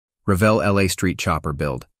Revell LA Street Chopper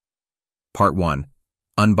Build. Part 1.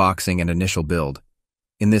 Unboxing and Initial Build.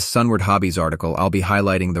 In this Sunward Hobbies article, I'll be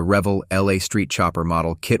highlighting the Revell LA Street Chopper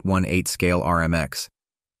Model Kit 1/8 Scale RMX.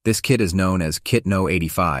 This kit is known as Kit No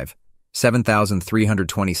 85,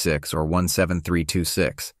 7326 or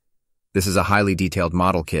 17326. This is a highly detailed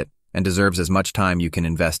model kit and deserves as much time you can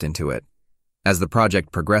invest into it. As the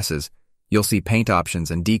project progresses, you'll see paint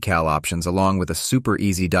options and decal options along with a super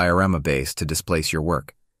easy diorama base to displace your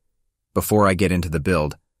work. Before I get into the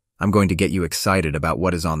build, I'm going to get you excited about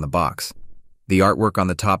what is on the box. The artwork on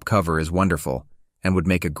the top cover is wonderful and would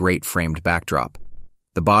make a great framed backdrop.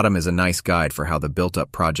 The bottom is a nice guide for how the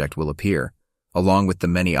built-up project will appear, along with the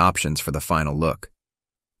many options for the final look.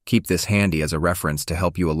 Keep this handy as a reference to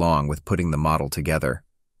help you along with putting the model together.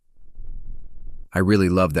 I really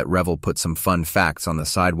love that Revell put some fun facts on the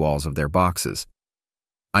sidewalls of their boxes.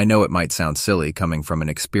 I know it might sound silly coming from an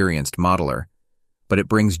experienced modeler, but it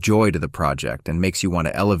brings joy to the project and makes you want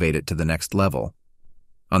to elevate it to the next level.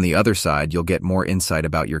 On the other side, you'll get more insight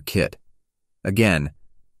about your kit. Again,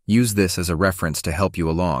 use this as a reference to help you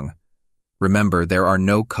along. Remember, there are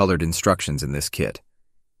no colored instructions in this kit.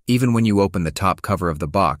 Even when you open the top cover of the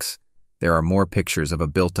box, there are more pictures of a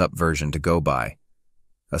built-up version to go by.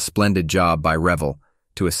 A splendid job by Revell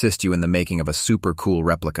to assist you in the making of a super cool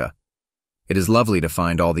replica. It is lovely to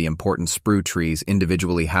find all the important sprue trees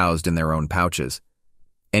individually housed in their own pouches.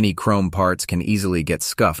 Any chrome parts can easily get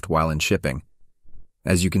scuffed while in shipping.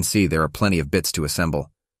 As you can see, there are plenty of bits to assemble.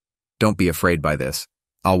 Don't be afraid by this.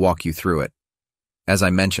 I'll walk you through it. As I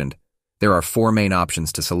mentioned, there are 4 main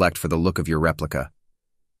options to select for the look of your replica.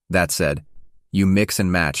 That said, you mix and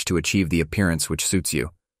match to achieve the appearance which suits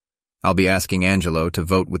you. I'll be asking Angelo to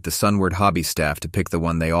vote with the Sunward Hobbies staff to pick the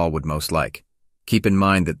one they all would most like. Keep in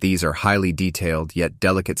mind that these are highly detailed yet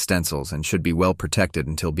delicate stencils and should be well protected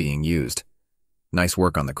until being used. Nice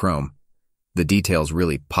work on the chrome. The details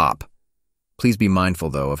really pop. Please be mindful,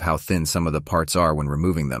 though, of how thin some of the parts are when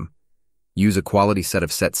removing them. Use a quality set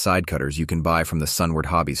of set side cutters you can buy from the Sunward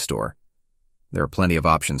Hobbies store. There are plenty of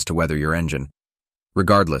options to weather your engine.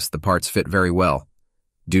 Regardless, the parts fit very well.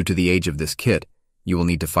 Due to the age of this kit, you will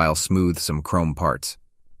need to file smooth some chrome parts.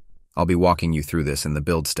 I'll be walking you through this in the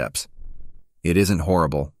build steps. It isn't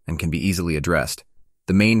horrible and can be easily addressed.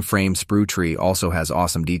 The main frame sprue tree also has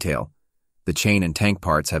awesome detail. The chain and tank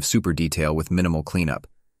parts have super detail with minimal cleanup.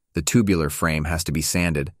 The tubular frame has to be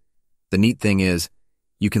sanded. The neat thing is,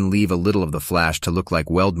 you can leave a little of the flash to look like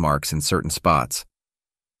weld marks in certain spots.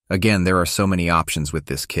 Again, there are so many options with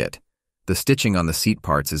this kit. The stitching on the seat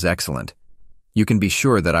parts is excellent. You can be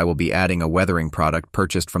sure that I will be adding a weathering product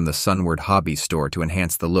purchased from the Sunward Hobbies store to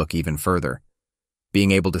enhance the look even further.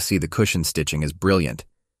 Being able to see the cushion stitching is brilliant.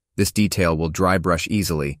 This detail will dry brush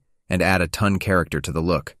easily and add a ton character to the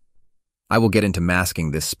look. I will get into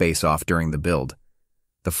masking this space off during the build.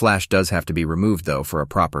 The flash does have to be removed, though, for a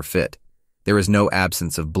proper fit. There is no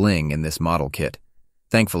absence of bling in this model kit.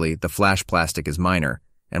 Thankfully, the flash plastic is minor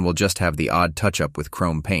and will just have the odd touch-up with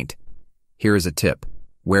chrome paint. Here is a tip.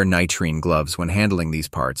 Wear nitrine gloves when handling these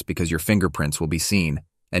parts because your fingerprints will be seen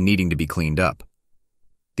and needing to be cleaned up.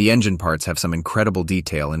 The engine parts have some incredible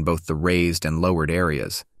detail in both the raised and lowered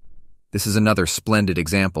areas. This is another splendid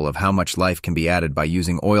example of how much life can be added by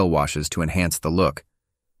using oil washes to enhance the look.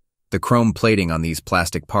 The chrome plating on these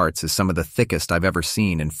plastic parts is some of the thickest I've ever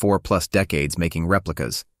seen in 4+ decades making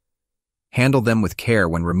replicas. Handle them with care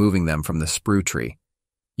when removing them from the sprue tree.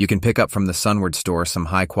 You can pick up from the Sunward store some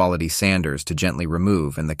high-quality sanders to gently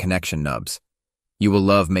remove and the connection nubs. You will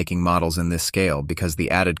love making models in this scale because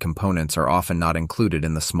the added components are often not included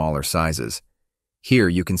in the smaller sizes. Here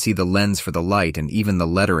you can see the lens for the light and even the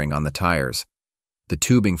lettering on the tires. The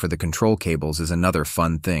tubing for the control cables is another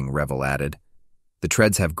fun thing, Revell added. The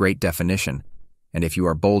treads have great definition, and if you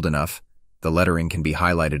are bold enough, the lettering can be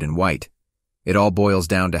highlighted in white. It all boils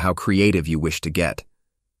down to how creative you wish to get.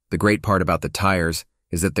 The great part about the tires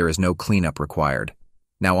is that there is no cleanup required.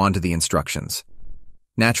 Now on to the instructions.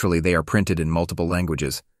 Naturally, they are printed in multiple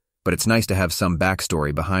languages, but it's nice to have some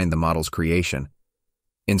backstory behind the model's creation.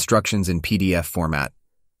 Instructions in PDF format.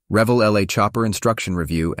 Revell LA Chopper Instruction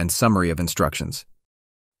Review and Summary of Instructions.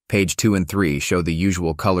 Page 2 and 3 show the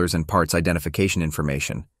usual colors and parts identification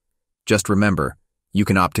information. Just remember, you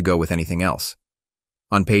can opt to go with anything else.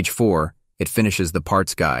 On page 4, it finishes the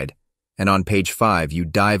parts guide, and on page 5 you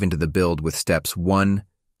dive into the build with steps 1,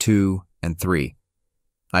 2, and 3.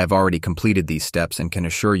 I have already completed these steps and can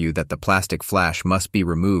assure you that the plastic flash must be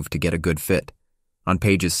removed to get a good fit. On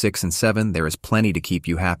pages 6 and 7, there is plenty to keep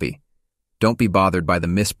you happy. Don't be bothered by the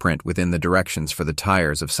misprint within the directions for the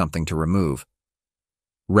tires of something to remove.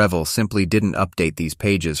 Revell simply didn't update these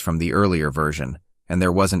pages from the earlier version, and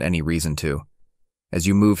there wasn't any reason to. As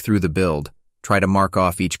you move through the build, try to mark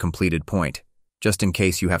off each completed point, just in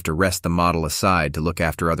case you have to rest the model aside to look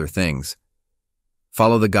after other things.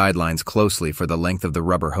 Follow the guidelines closely for the length of the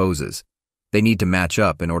rubber hoses. They need to match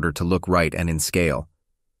up in order to look right and in scale.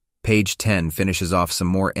 Page 10 finishes off some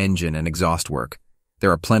more engine and exhaust work.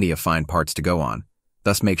 There are plenty of fine parts to go on,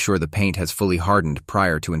 thus make sure the paint has fully hardened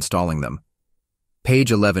prior to installing them.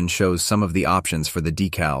 Page 11 shows some of the options for the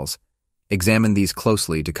decals. Examine these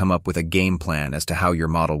closely to come up with a game plan as to how your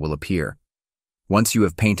model will appear. Once you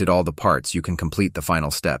have painted all the parts, you can complete the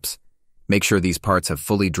final steps. Make sure these parts have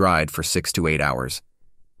fully dried for 6 to 8 hours.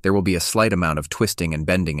 There will be a slight amount of twisting and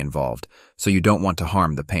bending involved, so you don't want to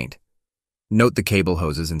harm the paint. Note the cable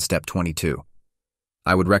hoses in step 22.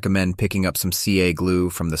 I would recommend picking up some CA glue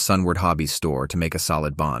from the Sunward Hobbies store to make a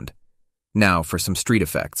solid bond. Now for some street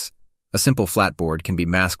effects. A simple flatboard can be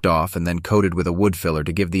masked off and then coated with a wood filler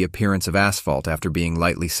to give the appearance of asphalt after being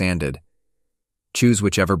lightly sanded. Choose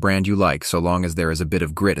whichever brand you like so long as there is a bit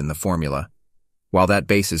of grit in the formula. While that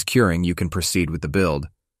base is curing, you can proceed with the build.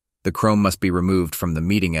 The chrome must be removed from the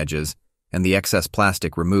meeting edges and the excess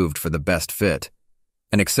plastic removed for the best fit.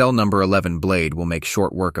 An Excel number 11 blade will make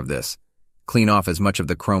short work of this. Clean off as much of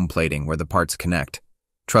the chrome plating where the parts connect.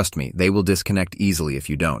 Trust me, they will disconnect easily if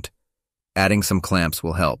you don't. Adding some clamps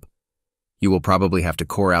will help. You will probably have to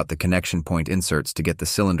core out the connection point inserts to get the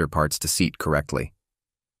cylinder parts to seat correctly.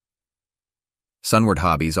 Sunward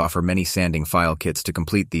Hobbies offer many sanding file kits to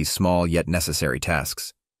complete these small yet necessary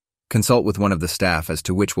tasks. Consult with one of the staff as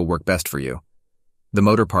to which will work best for you. The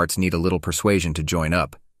motor parts need a little persuasion to join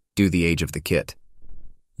up, due the age of the kit.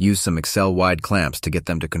 Use some Excel-wide clamps to get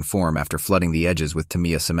them to conform after flooding the edges with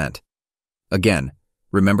Tamiya cement. Again,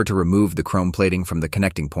 remember to remove the chrome plating from the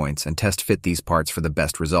connecting points and test fit these parts for the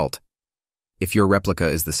best result. If your replica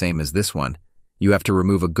is the same as this one, you have to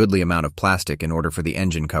remove a goodly amount of plastic in order for the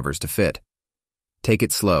engine covers to fit. Take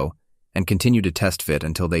it slow, and continue to test fit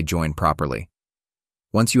until they join properly.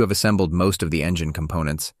 Once you have assembled most of the engine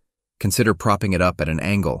components, consider propping it up at an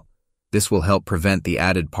angle. This will help prevent the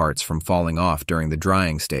added parts from falling off during the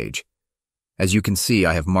drying stage. As you can see,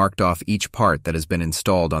 I have marked off each part that has been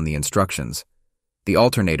installed on the instructions. The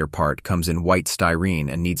alternator part comes in white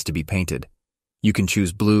styrene and needs to be painted. You can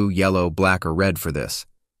choose blue, yellow, black, or red for this.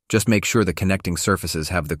 Just make sure the connecting surfaces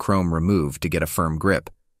have the chrome removed to get a firm grip.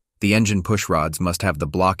 The engine push rods must have the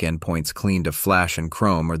block end points cleaned of flash and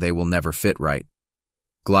chrome or they will never fit right.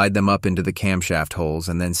 Glide them up into the camshaft holes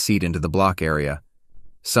and then seat into the block area.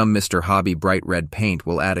 Some Mr. Hobby bright red paint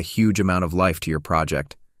will add a huge amount of life to your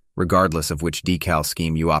project, regardless of which decal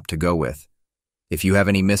scheme you opt to go with. If you have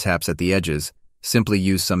any mishaps at the edges, simply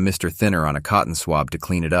use some Mr. Thinner on a cotton swab to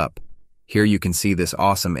clean it up. Here you can see this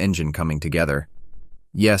awesome engine coming together.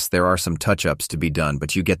 Yes, there are some touch-ups to be done,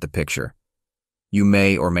 but you get the picture. You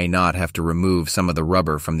may or may not have to remove some of the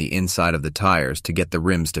rubber from the inside of the tires to get the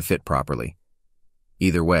rims to fit properly.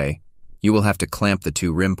 Either way, you will have to clamp the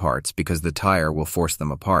two rim parts because the tire will force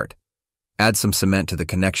them apart. Add some cement to the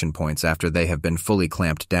connection points after they have been fully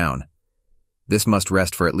clamped down. This must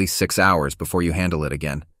rest for at least 6 hours before you handle it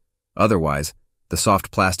again. Otherwise, the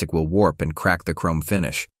soft plastic will warp and crack the chrome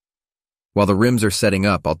finish. While the rims are setting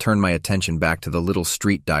up, I'll turn my attention back to the little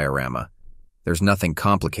street diorama. There's nothing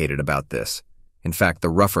complicated about this. In fact, the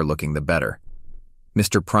rougher looking the better.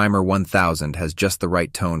 Mr. Primer 1000 has just the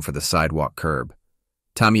right tone for the sidewalk curb.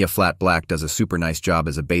 Tamiya Flat Black does a super nice job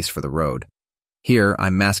as a base for the road. Here,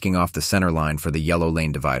 I'm masking off the center line for the yellow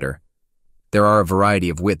lane divider. There are a variety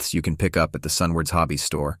of widths you can pick up at the Sunward's Hobbies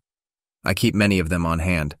store. I keep many of them on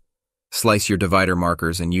hand. Slice your divider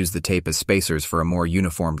markers and use the tape as spacers for a more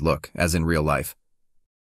uniformed look, as in real life.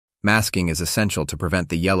 Masking is essential to prevent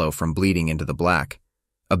the yellow from bleeding into the black.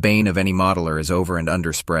 A bane of any modeler is over and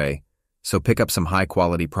under spray, so pick up some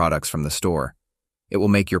high-quality products from the store. It will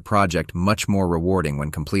make your project much more rewarding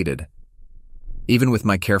when completed. Even with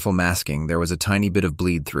my careful masking, there was a tiny bit of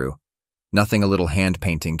bleed through. Nothing a little hand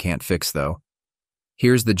painting can't fix, though.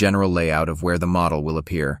 Here's the general layout of where the model will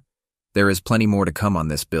appear. There is plenty more to come on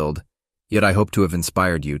this build, yet I hope to have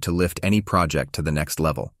inspired you to lift any project to the next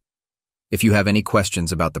level. If you have any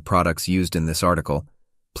questions about the products used in this article,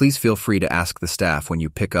 please feel free to ask the staff when you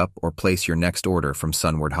pick up or place your next order from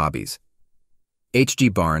Sunward Hobbies. H.G.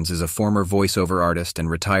 Barnes is a former voiceover artist and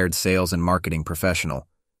retired sales and marketing professional.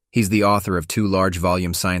 He's the author of 2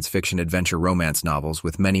 large-volume science fiction adventure romance novels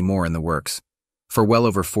with many more in the works. For well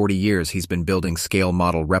over 40 years, he's been building scale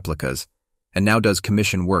model replicas, and now does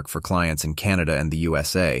commission work for clients in Canada and the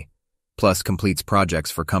USA, plus completes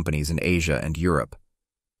projects for companies in Asia and Europe.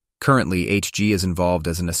 Currently, HG is involved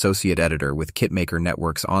as an associate editor with Kitmaker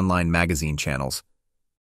Network's online magazine channels.